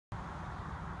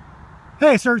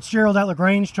Hey sir, it's Gerald at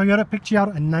LaGrange Toyota. Picked you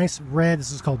out a nice red.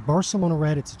 This is called Barcelona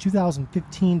Red. It's a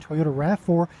 2015 Toyota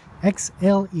RAV4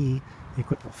 XLE,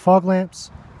 equipped with fog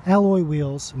lamps, alloy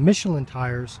wheels, Michelin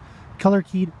tires, color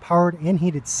keyed, powered and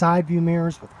heated side view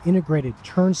mirrors with integrated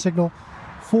turn signal,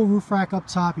 full roof rack up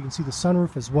top. You can see the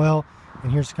sunroof as well.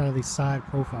 And here's kind of the side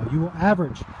profile. You will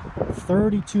average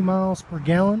 32 miles per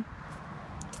gallon.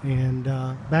 And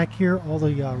back here, all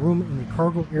the room in the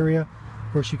cargo area.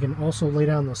 Of course, you can also lay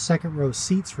down those second row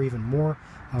seats for even more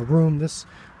room. This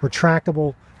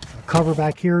retractable cover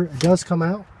back here, it does come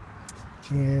out.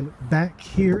 And back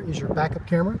here is your backup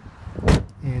camera.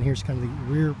 And here's kind of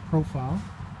the rear profile.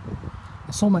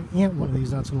 I sold my aunt one of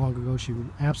these not too long ago. She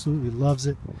absolutely loves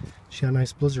it. She got a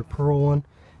nice Blizzard Pearl one.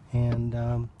 And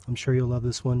I'm sure you'll love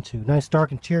this one too. Nice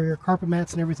dark interior, carpet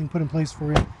mats and everything put in place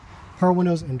for you. Power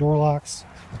windows and door locks.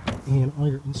 And all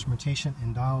your instrumentation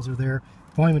and dials are there.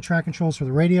 Volume and track controls for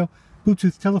the radio,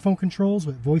 Bluetooth telephone controls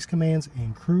with voice commands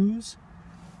and cruise.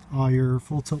 All your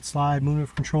full tilt slide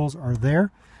moonroof controls are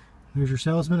there. There's your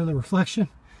salesman in the reflection.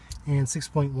 And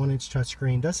 6.1-inch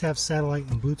touchscreen. Does have satellite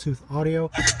and Bluetooth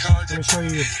audio. Let me show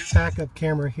you your backup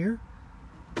camera here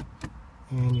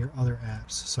and your other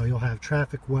apps. So you'll have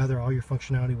traffic, weather, all your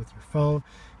functionality with your phone.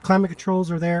 Climate controls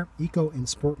are there. Eco and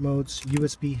sport modes,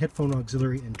 USB, headphone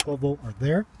auxiliary, and 12-volt are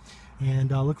there.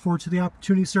 And look forward to the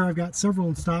opportunity, sir. I've got several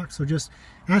in stock, so just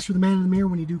ask for the man in the mirror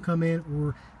when you do come in,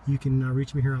 or you can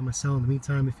reach me here on my cell in the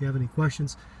meantime if you have any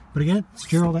questions. But again, it's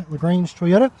Gerald at LaGrange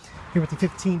Toyota, here with the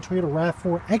 15 Toyota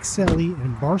RAV4 XLE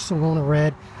in Barcelona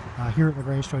Red here at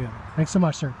LaGrange Toyota. Thanks so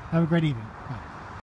much, sir. Have a great evening. Bye.